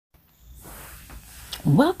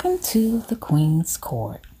Welcome to the Queen's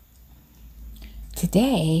Court.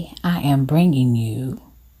 Today I am bringing you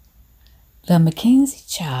the Mackenzie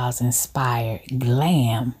Childs inspired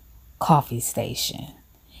Glam coffee station.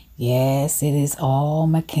 Yes, it is all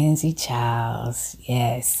Mackenzie Childs.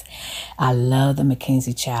 Yes, I love the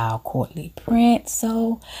Mackenzie Child courtly print,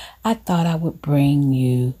 so I thought I would bring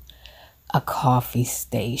you a coffee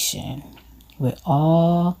station with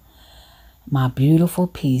all my beautiful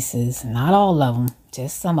pieces. Not all of them,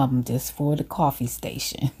 just some of them, just for the coffee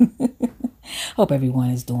station. Hope everyone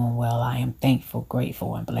is doing well. I am thankful,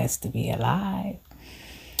 grateful, and blessed to be alive.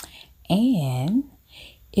 And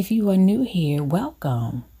if you are new here,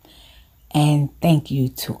 welcome. And thank you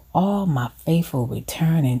to all my faithful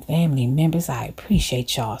returning family members. I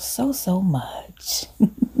appreciate y'all so much.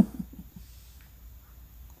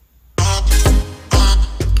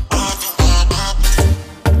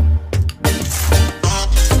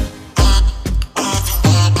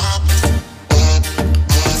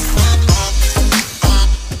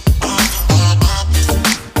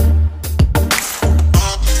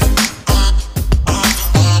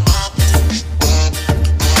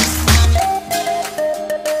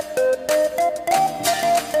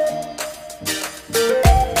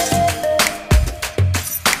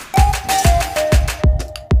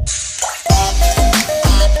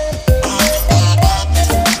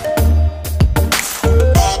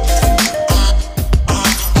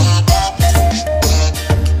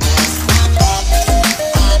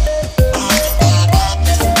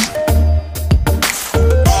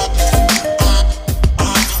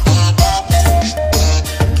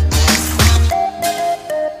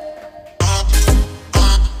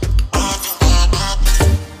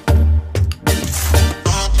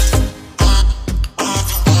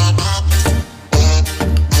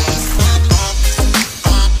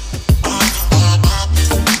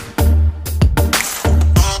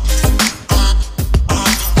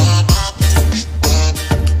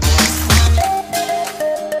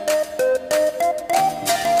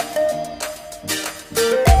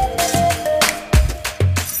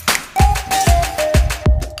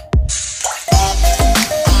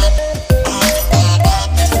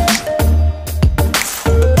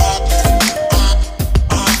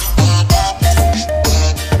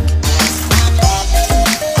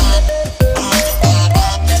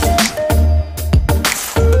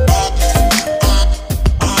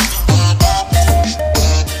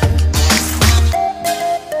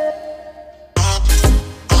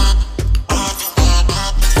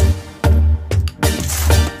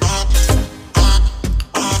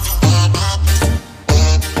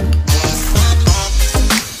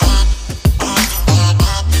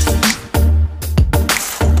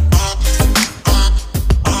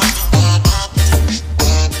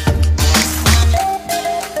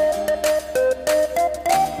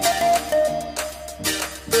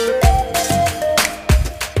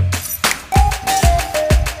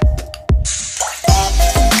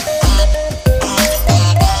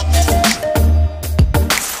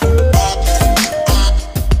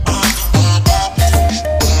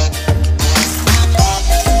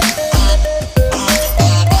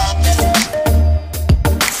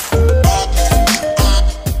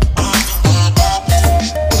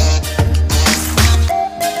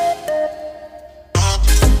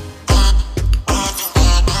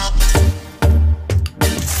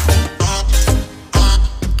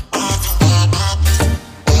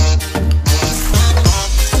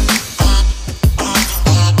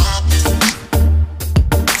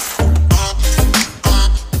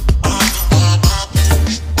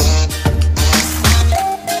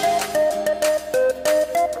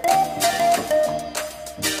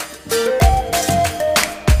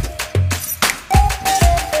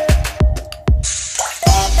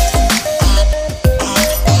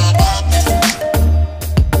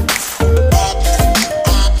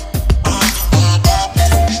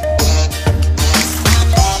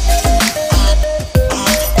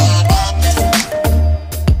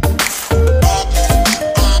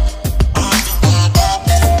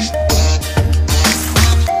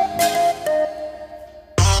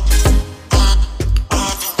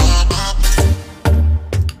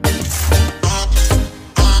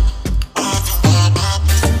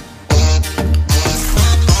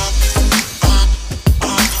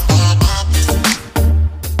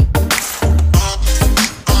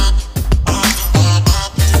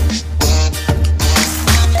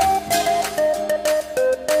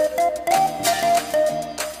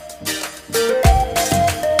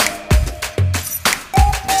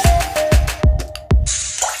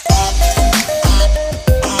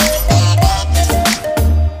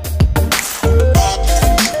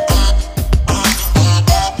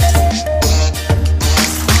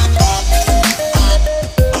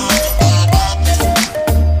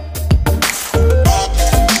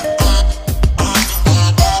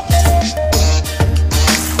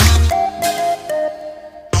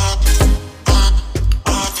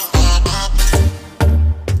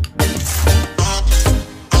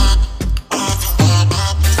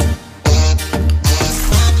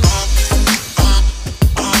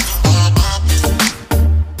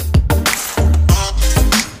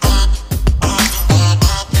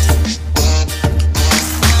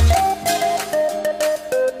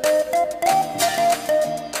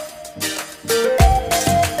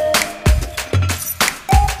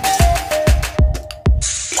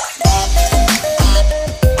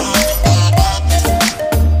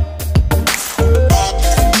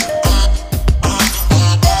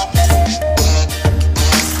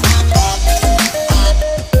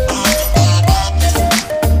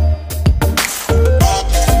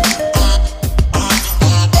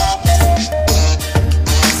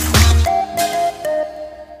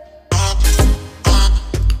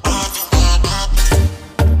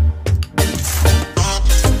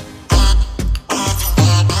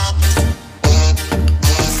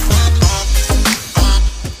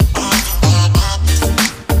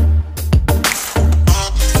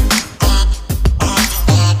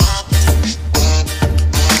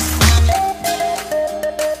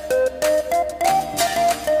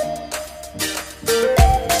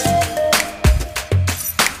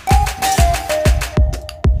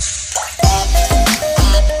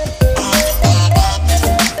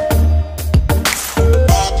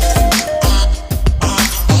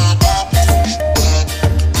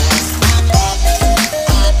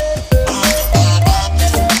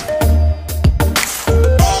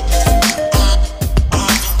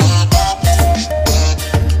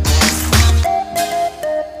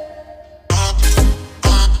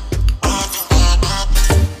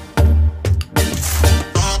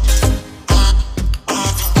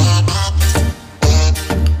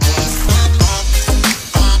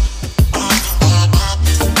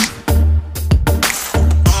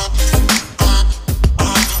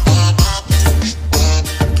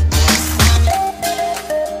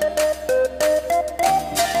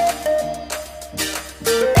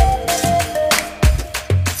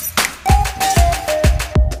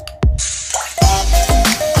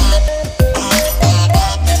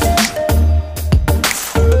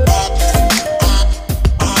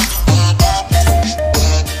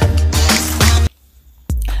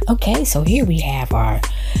 so here we have our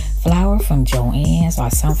flower from Joann's,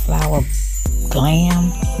 our sunflower,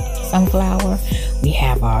 Glam sunflower. We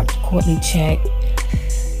have our Courtly check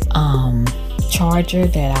charger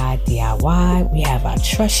that I DIY. We have our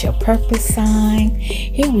Trust Your Purpose sign.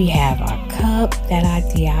 Here we have our cup that I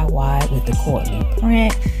DIY with the Courtly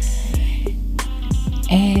print.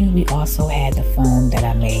 And we also had the foam that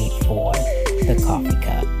I made for the coffee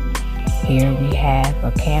cup. Here we have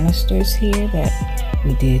our canisters here that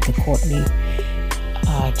we did the Courtly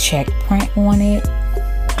check print on it.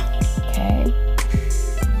 Okay,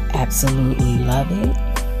 absolutely love it.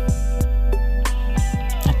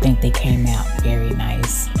 I think they came out very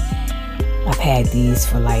nice. I've had these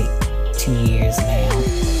for like 2 years now.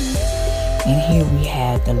 And here we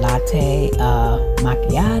have the latte,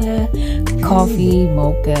 macchiato, coffee,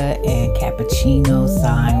 mocha, and cappuccino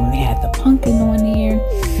sign. We had the pumpkin on there.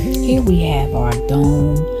 Here we have our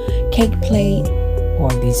dome cake plate or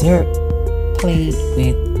dessert plate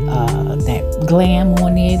with that glam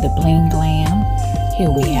on there, the bling glam. Here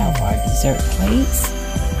we have our dessert plates,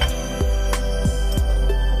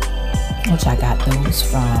 which I got those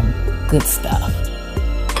from Good Stuff.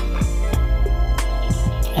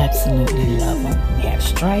 Absolutely love them. We have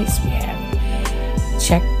stripes, we have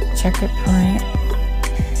checkered print,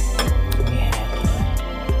 we have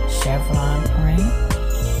the chevron print,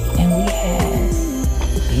 and we have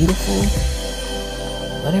beautiful,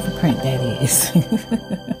 whatever print that is.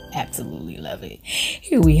 Absolutely love it.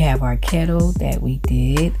 Here we have our kettle that we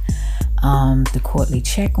did the Courtly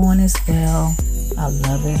check on as well. I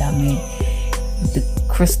love it. I mean, the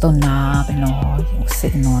crystal knob and all,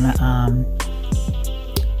 sitting on a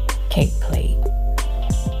cake plate.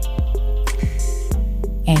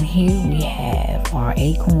 And here we have our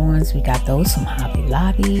acorns. We got those from Hobby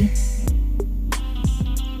Lobby.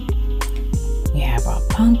 We have our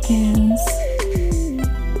pumpkins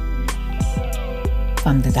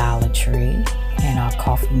from the Dollar Tree, and our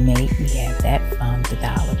coffee mate, we have that from the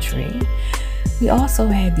Dollar Tree. We also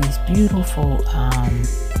had these beautiful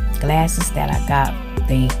glasses that I got.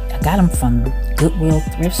 I got them from Goodwill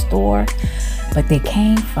thrift store, but they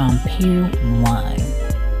came from Pier 1.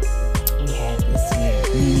 We had this here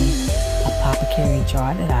mini apothecary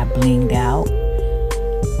jar that I blinged out.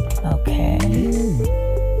 Okay.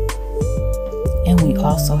 And we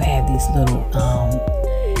also have these little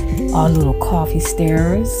our little coffee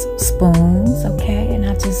stirrers, spoons, okay, and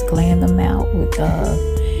I just glammed them out with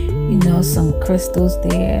you know, some crystals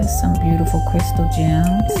there, some beautiful crystal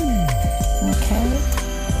gems. Okay,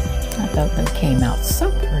 I thought they came out so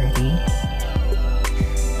pretty.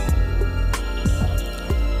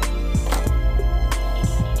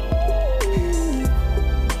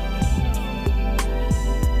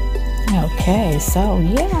 Okay, so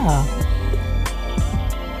yeah,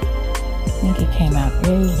 I think it came out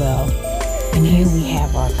very well. And here we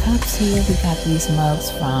have our cups here. We got these mugs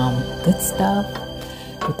from Good Stuff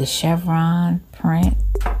with the chevron print.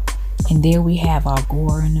 And there we have our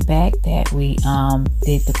gore in the back that we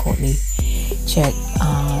did the Courtly check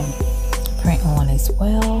print on as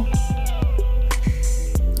well.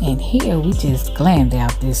 And here we just glammed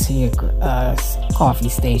out this here coffee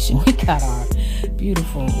station. We got our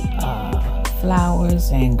beautiful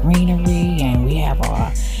flowers and greenery, and we have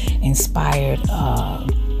our inspired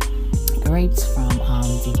grapes from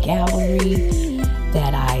the gallery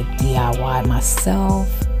that I DIY myself.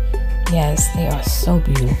 Yes, they are so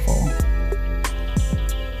beautiful.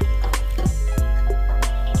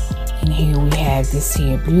 And here we have this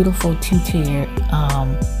here beautiful two-tiered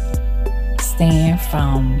stand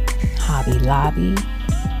from Hobby Lobby.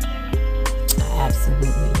 I absolutely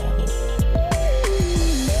love it.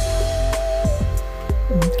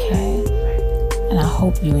 Okay, and I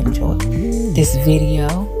hope you enjoyed this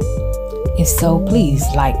video. If so, please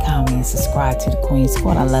like, comment, and subscribe to the Queen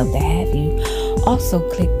Squad. I love to have you. Also,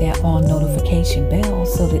 click that all notification bell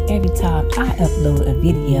so that every time I upload a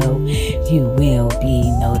video, you will be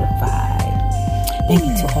notified. Thank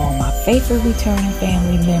you to all my favorite returning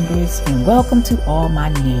family members, and welcome to all my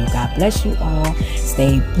new. God bless you all.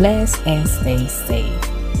 Stay blessed and stay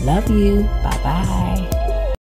safe. Love you. Bye-bye.